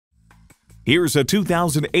Here's a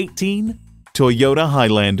 2018 Toyota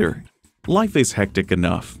Highlander. Life is hectic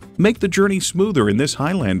enough. Make the journey smoother in this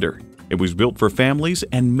Highlander. It was built for families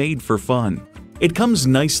and made for fun. It comes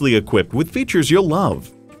nicely equipped with features you'll love.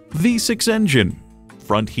 V6 engine,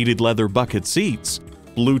 front heated leather bucket seats,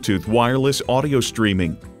 Bluetooth wireless audio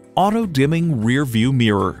streaming, auto dimming rear view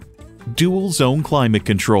mirror, dual zone climate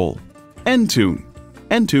control,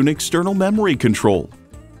 Entune external memory control,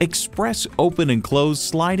 express open and close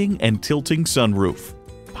sliding and tilting sunroof,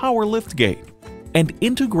 power liftgate, and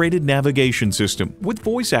integrated navigation system with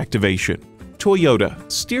voice activation.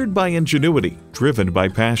 Toyota, steered by ingenuity, driven by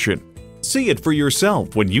passion. See it for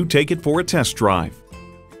yourself when you take it for a test drive.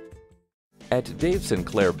 At Dave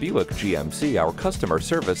Sinclair Buick GMC, our customer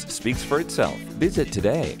service speaks for itself. Visit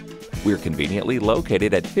today. We're conveniently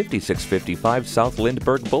located at 5655 South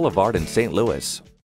Lindbergh Boulevard in St. Louis.